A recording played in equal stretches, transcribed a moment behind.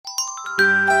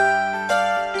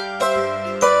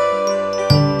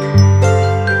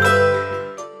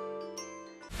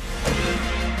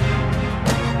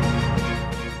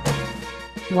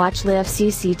Watch live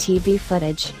CCTV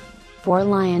footage. 4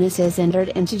 lionesses entered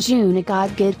into Junagadh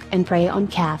GIDC and prey on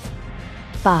calf.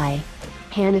 By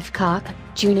Hanifkak,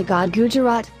 Junagadh,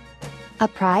 Gujarat. A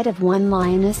pride of 1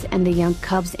 lioness and the young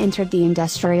cubs entered the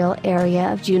industrial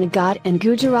area of Junagadh in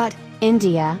Gujarat,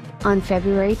 India, on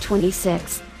February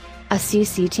 26. A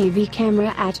CCTV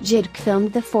camera at GIDC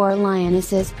filmed the 4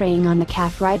 lionesses preying on the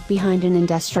calf right behind an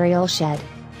industrial shed.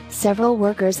 Several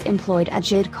workers employed at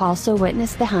GIDC also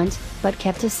witnessed the hunt, but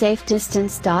kept a safe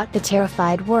distance. The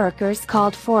terrified workers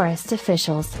called forest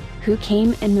officials, who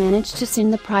came and managed to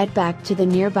send the pride back to the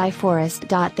nearby forest.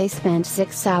 They spent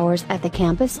 6 hours at the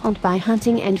campus owned by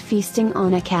hunting and feasting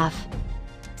on a calf.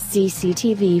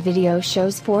 CCTV video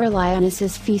shows 4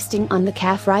 lionesses feasting on the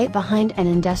calf right behind an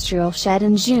industrial shed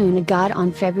in Junagadh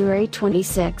on February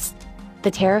 26.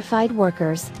 The terrified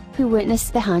workers, who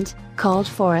witnessed the hunt, called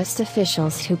forest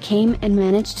officials who came and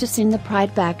managed to send the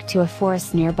pride back to a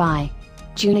forest nearby.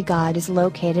 Junagadh is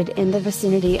located in the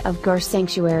vicinity of Girnar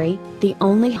Sanctuary, the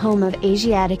only home of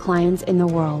Asiatic lions in the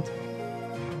world.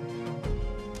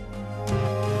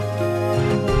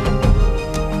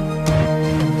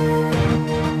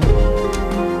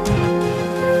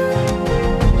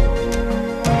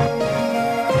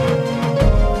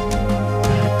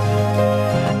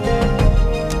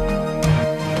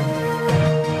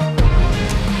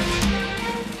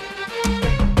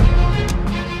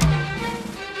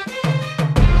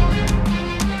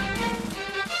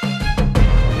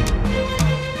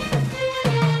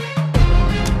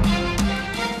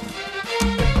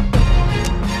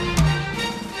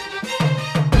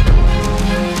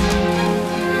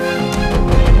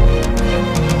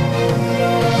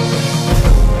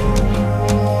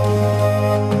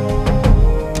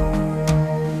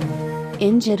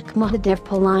 In GIDC, Mahadev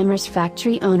Polymers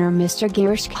factory owner Mr.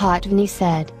 Girish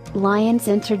said, lions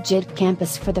entered GIDC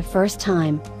campus for the first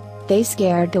time. They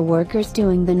scared the workers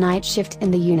doing the night shift in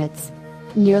the units.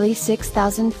 Nearly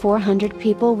 6,400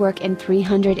 people work in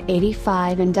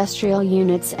 385 industrial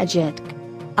units at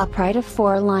GIDC. A pride of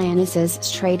 4 lionesses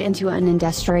strayed into an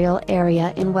industrial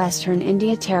area in western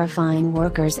India, terrifying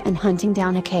workers and hunting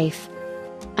down a calf.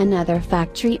 Another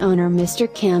factory owner Mr.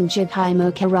 Kamjibhai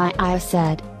Mokharaya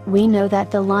said, we know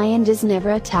that the lion does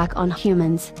never attack on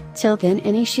humans, till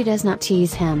then she does not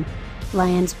tease him.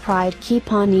 Lion's pride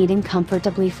keep on eating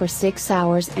comfortably for 6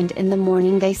 hours and in the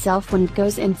morning they self-wind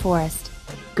goes in forest.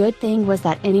 Good thing was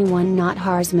that anyone not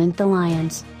harassment the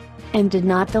lions. And did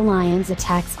not the lions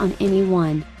attacks on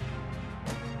anyone.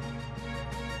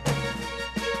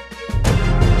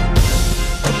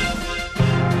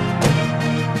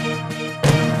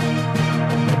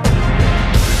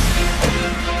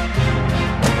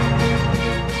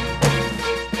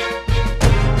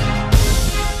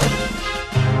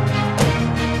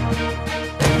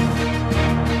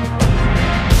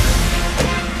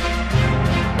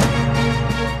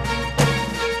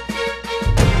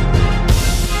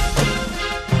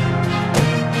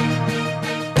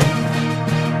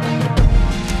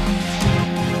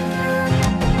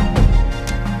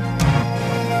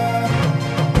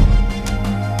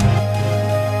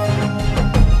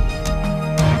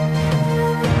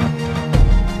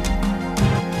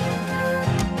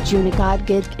 Junagadh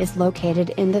GIDC is located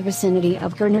in the vicinity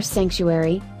of Girnar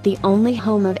Sanctuary, the only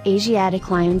home of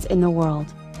Asiatic lions in the world.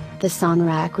 The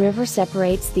Sonrak River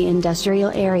separates the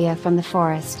industrial area from the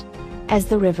forest. As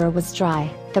the river was dry,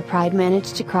 the pride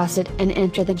managed to cross it and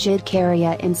enter the GIDC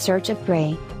area in search of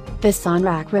prey. The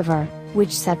Sonrak River,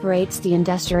 which separates the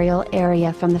industrial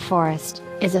area from the forest,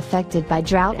 is affected by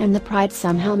drought, and the pride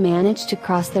somehow managed to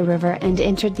cross the river and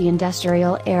entered the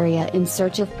industrial area in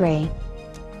search of prey.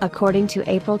 According to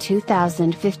April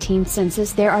 2015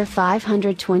 census, there are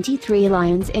 523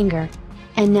 lions in Girnar,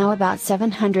 and now about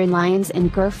 700 lions in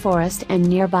Girnar Forest and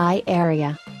nearby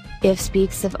area. If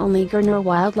speaks of only Girnar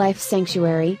Wildlife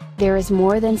Sanctuary, there is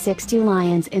more than 60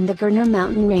 lions in the Girnar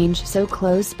mountain range so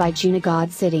close by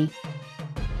Junagadh city.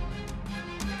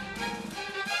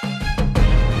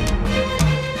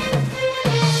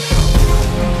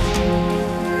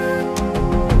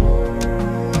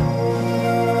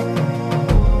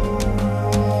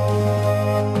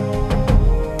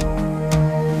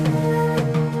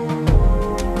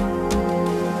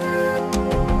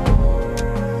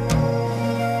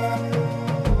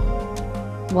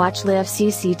 Watch live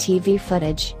CCTV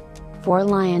footage. 4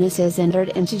 lionesses entered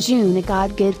into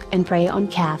Junagadh GIDC and prey on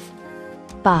calf.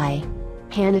 By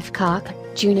Hanifkak,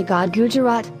 Junagadh,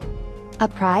 Gujarat. A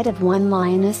pride of 1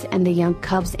 lioness and the young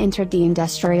cubs entered the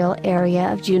industrial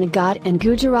area of Junagadh in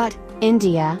Gujarat,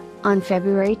 India, on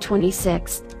February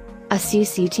 26. A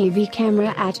CCTV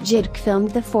camera at GIDC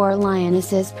filmed the 4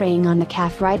 lionesses preying on the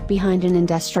calf right behind an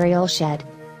industrial shed.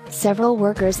 Several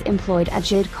workers employed at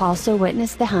GIDC also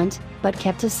witnessed the hunt, but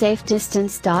kept a safe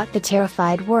distance. The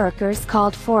terrified workers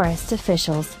called forest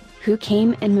officials, who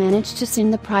came and managed to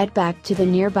send the pride back to the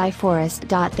nearby forest.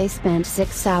 They spent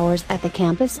 6 hours at the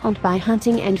campus owned by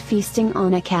hunting and feasting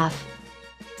on a calf.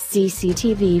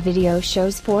 CCTV video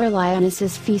shows 4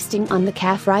 lionesses feasting on the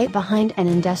calf right behind an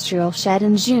industrial shed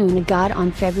in Junagadh on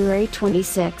February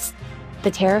 26.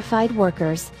 The terrified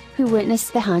workers, who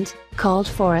witnessed the hunt, called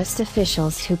forest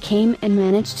officials who came and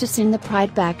managed to send the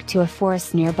pride back to a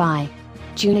forest nearby.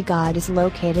 Junagadh is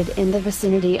located in the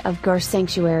vicinity of Girnar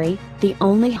Sanctuary, the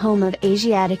only home of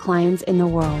Asiatic lions in the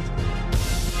world.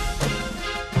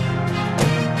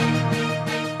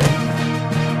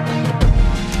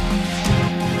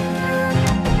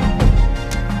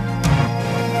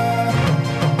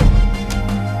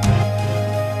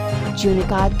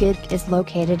 Junagadh GIDC is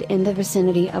located in the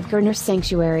vicinity of Girnar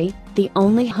Sanctuary, the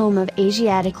only home of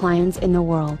Asiatic lions in the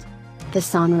world. The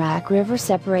Sasan River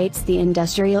separates the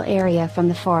industrial area from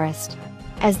the forest.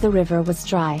 As the river was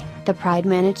dry, the pride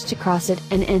managed to cross it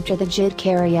and enter the GIDC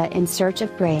area in search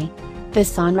of prey. The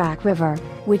Sasan River,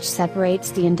 which separates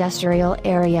the industrial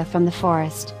area from the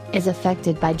forest, is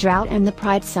affected by drought, and the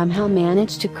pride somehow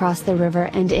managed to cross the river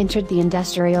and entered the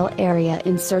industrial area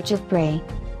in search of prey.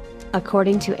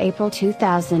 According to April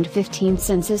 2015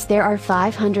 census, there are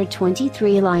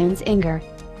 523 lions in Girnar,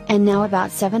 and now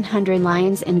about 700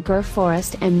 lions in Girnar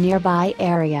Forest and nearby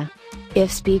area.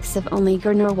 If speaks of only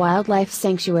Girnar Wildlife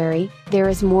Sanctuary, there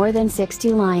is more than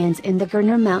 60 lions in the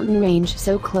Girnar mountain range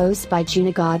so close by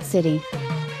Junagadh city.